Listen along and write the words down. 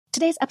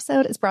Today's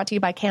episode is brought to you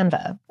by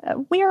Canva.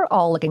 We're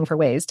all looking for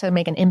ways to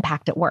make an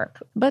impact at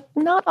work, but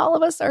not all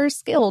of us are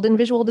skilled in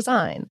visual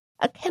design.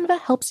 Canva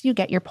helps you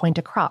get your point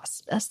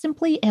across,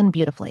 simply and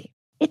beautifully.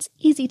 It's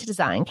easy to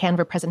design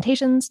Canva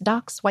presentations,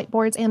 docs,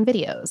 whiteboards, and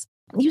videos.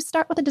 You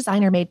start with a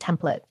designer-made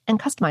template and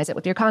customize it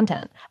with your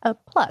content.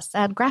 Plus,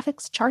 add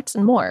graphics, charts,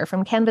 and more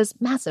from Canva's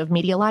massive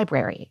media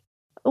library.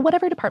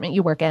 Whatever department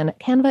you work in,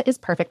 Canva is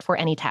perfect for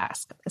any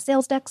task.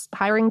 Sales decks,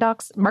 hiring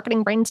docs,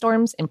 marketing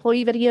brainstorms,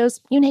 employee videos,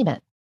 you name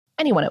it.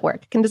 Anyone at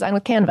work can design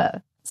with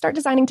Canva. Start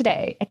designing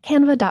today at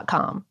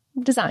canva.com.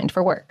 Designed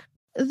for work.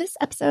 This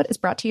episode is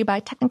brought to you by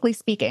Technically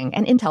Speaking,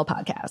 an Intel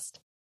podcast.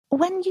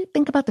 When you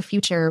think about the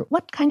future,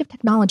 what kind of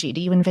technology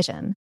do you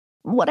envision?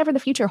 Whatever the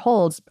future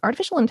holds,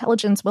 artificial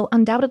intelligence will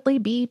undoubtedly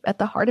be at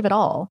the heart of it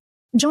all.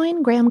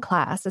 Join Graham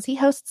Class as he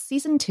hosts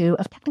Season 2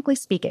 of Technically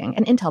Speaking,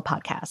 an Intel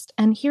podcast,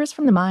 and hears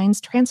from the minds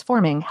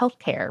transforming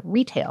healthcare,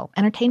 retail,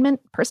 entertainment,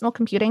 personal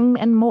computing,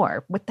 and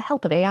more with the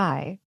help of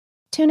AI.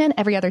 Tune in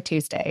every other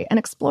Tuesday and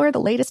explore the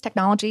latest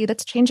technology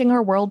that's changing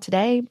our world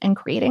today and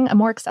creating a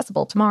more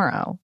accessible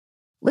tomorrow.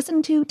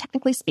 Listen to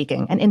Technically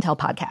Speaking, an Intel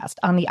podcast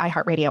on the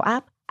iHeartRadio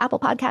app, Apple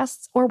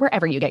Podcasts, or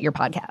wherever you get your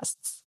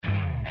podcasts.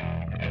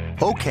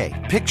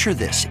 Okay, picture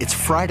this. It's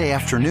Friday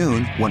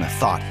afternoon when a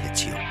thought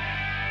hits you.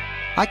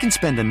 I can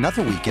spend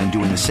another weekend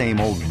doing the same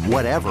old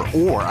whatever,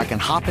 or I can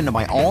hop into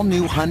my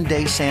all-new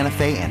Hyundai Santa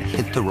Fe and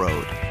hit the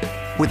road.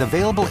 With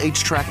available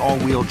H-Track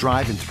all-wheel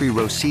drive and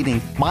 3-row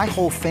seating, my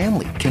whole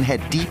family can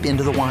head deep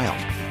into the wild.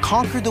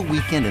 Conquer the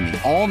weekend in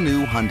the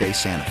all-new Hyundai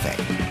Santa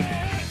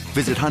Fe.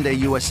 Visit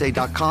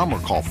HyundaiUSA.com or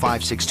call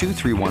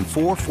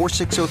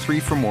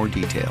 562-314-4603 for more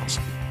details.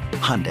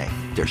 Hyundai,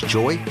 there's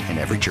joy in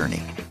every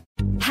journey.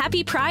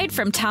 Happy Pride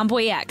from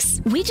Tomboy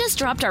X. We just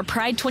dropped our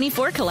Pride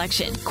 24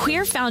 collection.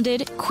 Queer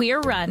founded, queer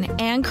run,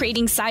 and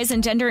creating size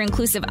and gender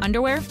inclusive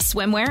underwear,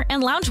 swimwear,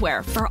 and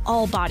loungewear for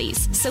all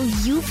bodies, so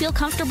you feel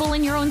comfortable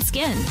in your own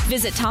skin.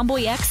 Visit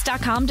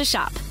tomboyx.com to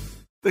shop.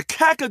 The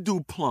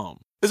Kakadu plum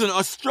is an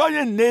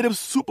Australian native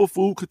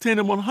superfood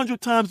containing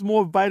 100 times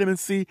more vitamin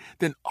C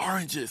than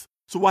oranges.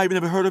 So why have you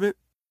never heard of it?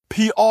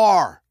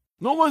 PR.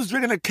 No one's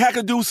drinking a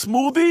Kakadu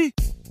smoothie?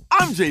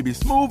 I'm JB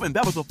Smoove, and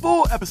that was a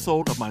full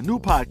episode of my new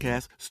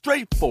podcast,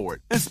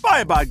 Straightforward,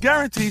 inspired by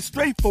guaranteed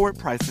straightforward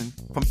pricing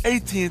from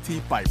AT&T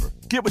Fiber.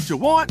 Get what you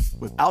want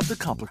without the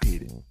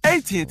complicated.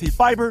 AT&T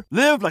Fiber,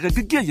 live like a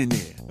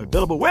gigillionaire.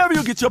 Available wherever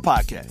you get your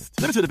podcasts.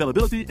 Limited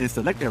availability in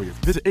select areas.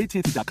 Visit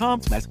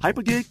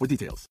AT&T.com/hypergig for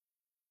details.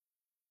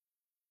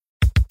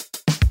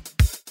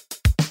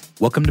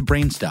 Welcome to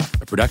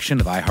Brainstuff, a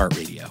production of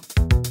iHeartRadio.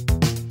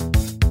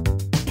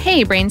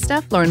 Hey,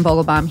 Brainstuff, Lauren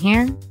Vogelbaum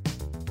here.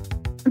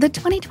 The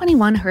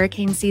 2021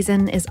 hurricane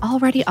season is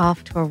already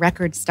off to a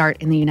record start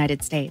in the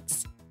United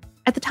States.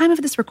 At the time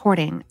of this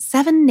recording,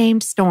 7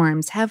 named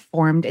storms have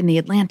formed in the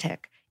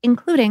Atlantic,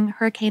 including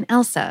Hurricane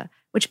Elsa,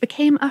 which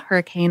became a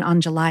hurricane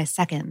on July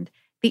 2nd,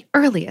 the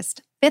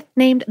earliest 5th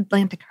named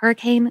Atlantic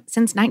hurricane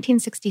since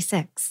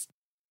 1966.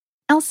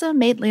 Elsa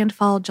made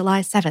landfall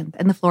July 7th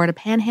in the Florida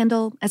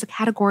Panhandle as a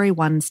Category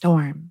 1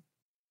 storm.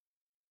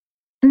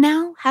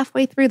 Now,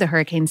 halfway through the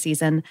hurricane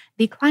season,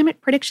 the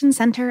Climate Prediction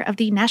Center of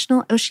the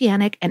National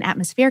Oceanic and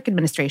Atmospheric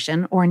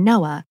Administration, or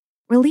NOAA,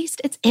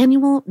 released its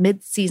annual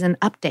mid-season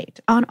update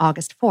on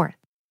August 4th,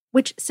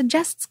 which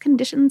suggests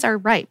conditions are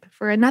ripe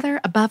for another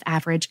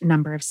above-average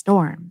number of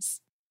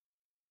storms.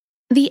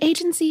 The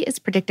agency is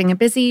predicting a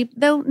busy,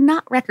 though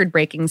not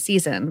record-breaking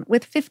season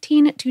with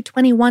 15 to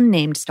 21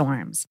 named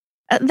storms.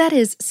 That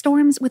is,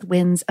 storms with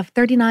winds of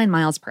 39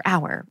 miles per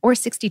hour or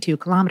 62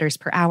 kilometers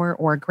per hour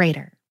or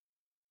greater.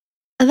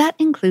 That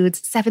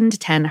includes 7 to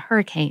 10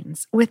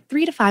 hurricanes, with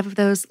 3 to 5 of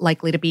those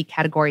likely to be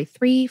Category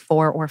 3,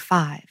 4, or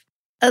 5.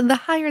 The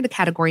higher the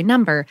category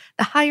number,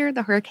 the higher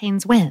the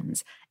hurricane's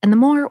winds, and the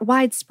more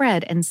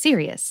widespread and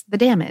serious the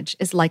damage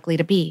is likely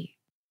to be.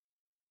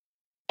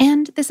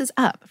 And this is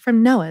up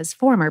from NOAA's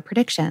former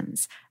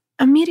predictions.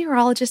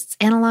 Meteorologists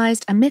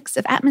analyzed a mix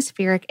of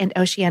atmospheric and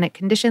oceanic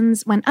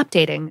conditions when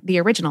updating the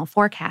original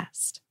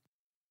forecast.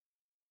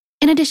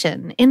 In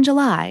addition, in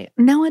July,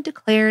 NOAA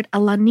declared a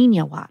La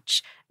Niña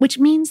watch, which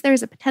means there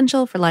is a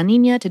potential for La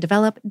Niña to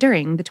develop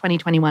during the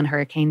 2021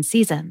 hurricane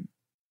season.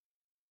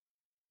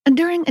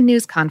 During a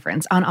news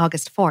conference on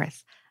August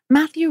 4th,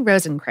 Matthew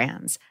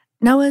Rosencrans,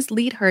 NOAA's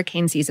lead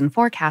hurricane season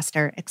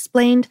forecaster,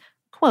 explained,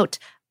 quote,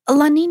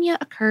 La Niña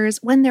occurs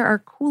when there are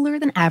cooler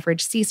than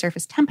average sea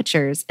surface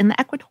temperatures in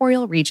the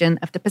equatorial region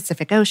of the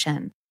Pacific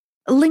Ocean,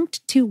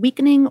 linked to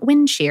weakening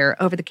wind shear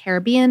over the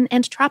Caribbean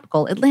and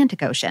tropical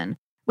Atlantic Ocean,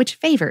 which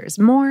favors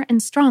more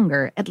and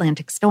stronger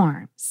Atlantic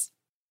storms.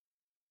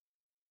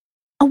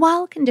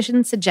 While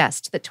conditions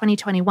suggest that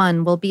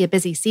 2021 will be a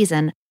busy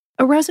season,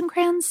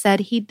 Rosencrans said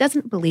he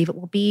doesn't believe it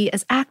will be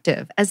as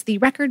active as the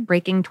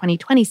record-breaking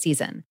 2020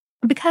 season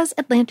because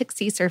Atlantic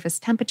sea surface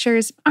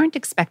temperatures aren't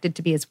expected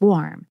to be as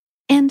warm,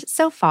 and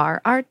so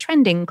far are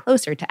trending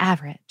closer to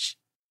average.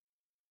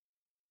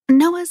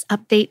 NOAA's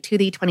update to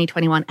the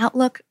 2021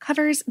 outlook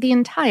covers the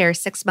entire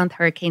 6-month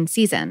hurricane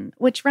season,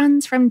 which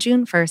runs from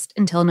June 1st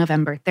until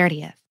November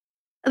 30th.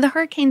 The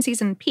hurricane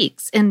season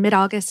peaks in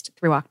mid-August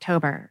through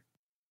October.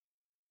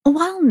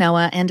 While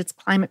NOAA and its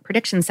Climate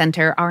Prediction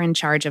Center are in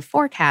charge of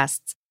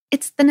forecasts,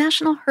 it's the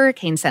National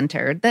Hurricane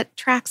Center that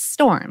tracks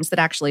storms that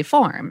actually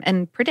form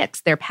and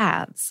predicts their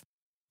paths.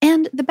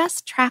 And the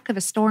best track of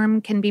a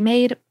storm can be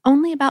made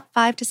only about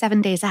 5 to 7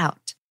 days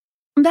out.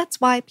 That's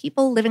why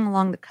people living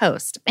along the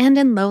coast and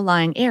in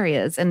low-lying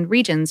areas and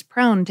regions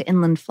prone to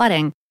inland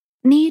flooding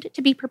need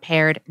to be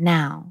prepared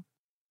now.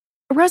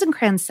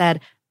 Rosencrantz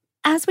said,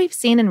 "As we've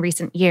seen in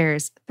recent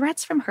years,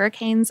 threats from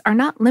hurricanes are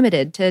not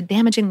limited to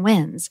damaging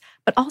winds,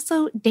 but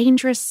also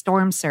dangerous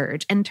storm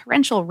surge and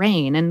torrential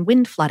rain and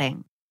wind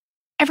flooding.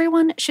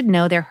 Everyone should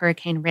know their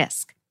hurricane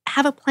risk,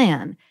 have a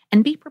plan,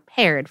 and be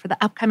prepared for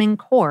the upcoming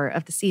core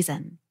of the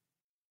season."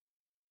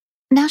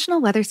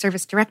 National Weather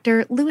Service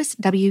Director Louis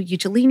W.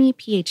 Uccellini,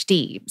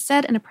 Ph.D.,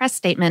 said in a press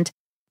statement,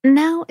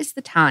 "Now is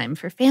the time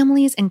for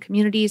families and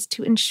communities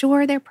to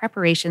ensure their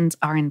preparations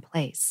are in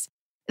place.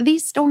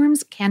 These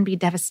storms can be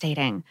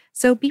devastating,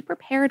 so be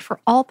prepared for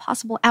all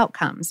possible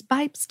outcomes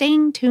by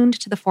staying tuned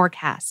to the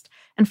forecast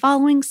and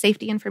following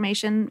safety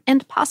information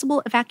and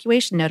possible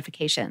evacuation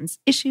notifications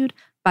issued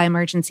by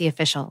emergency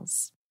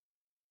officials."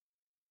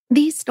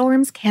 These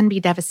storms can be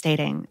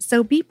devastating,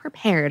 so be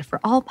prepared for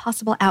all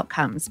possible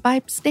outcomes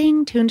by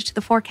staying tuned to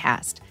the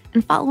forecast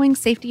and following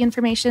safety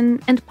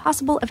information and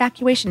possible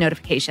evacuation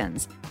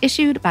notifications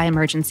issued by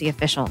emergency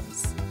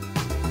officials.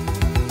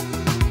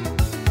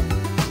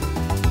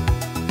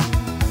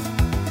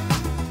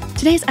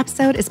 Today's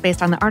episode is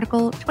based on the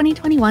article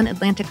 2021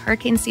 Atlantic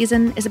Hurricane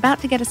Season is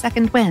About to Get a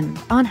Second Wind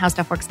on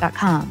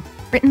HowStuffWorks.com,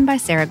 written by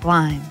Sarah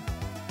Glime.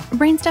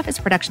 Brainstuff is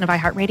a production of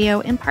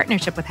iHeartRadio in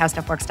partnership with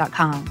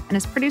HowStuffWorks.com and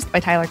is produced by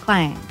Tyler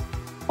Klang.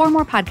 For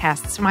more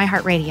podcasts from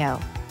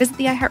iHeartRadio, visit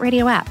the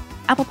iHeartRadio app,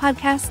 Apple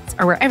Podcasts,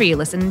 or wherever you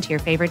listen to your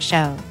favorite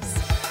shows.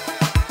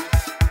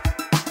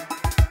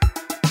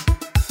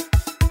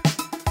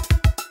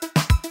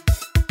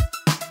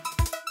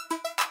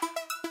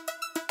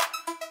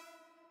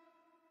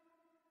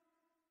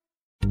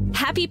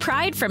 Happy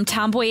Pride from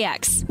Tomboy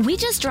X. We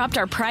just dropped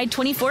our Pride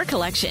 24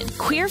 collection.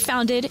 Queer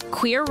founded,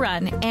 queer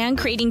run, and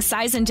creating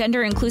size and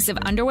gender inclusive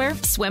underwear,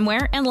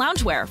 swimwear, and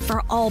loungewear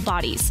for all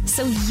bodies,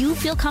 so you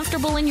feel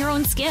comfortable in your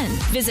own skin.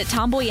 Visit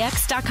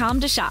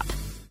tomboyx.com to shop.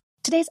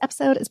 Today's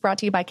episode is brought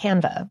to you by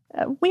Canva.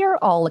 We're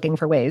all looking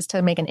for ways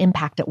to make an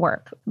impact at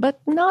work,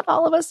 but not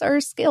all of us are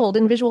skilled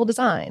in visual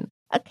design.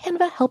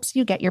 Canva helps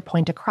you get your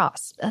point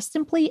across,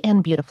 simply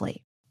and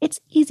beautifully. It's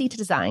easy to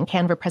design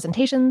Canva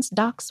presentations,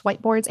 docs,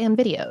 whiteboards, and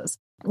videos.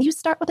 You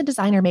start with a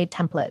designer-made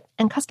template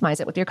and customize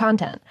it with your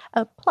content.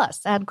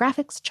 Plus, add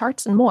graphics,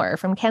 charts, and more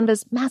from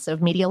Canva's massive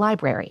media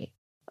library.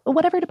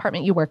 Whatever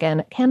department you work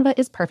in, Canva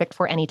is perfect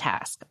for any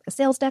task.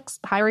 Sales decks,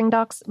 hiring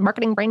docs,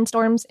 marketing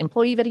brainstorms,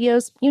 employee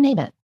videos, you name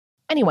it.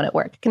 Anyone at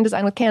work can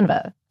design with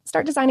Canva.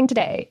 Start designing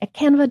today at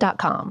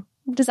canva.com.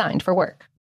 Designed for work.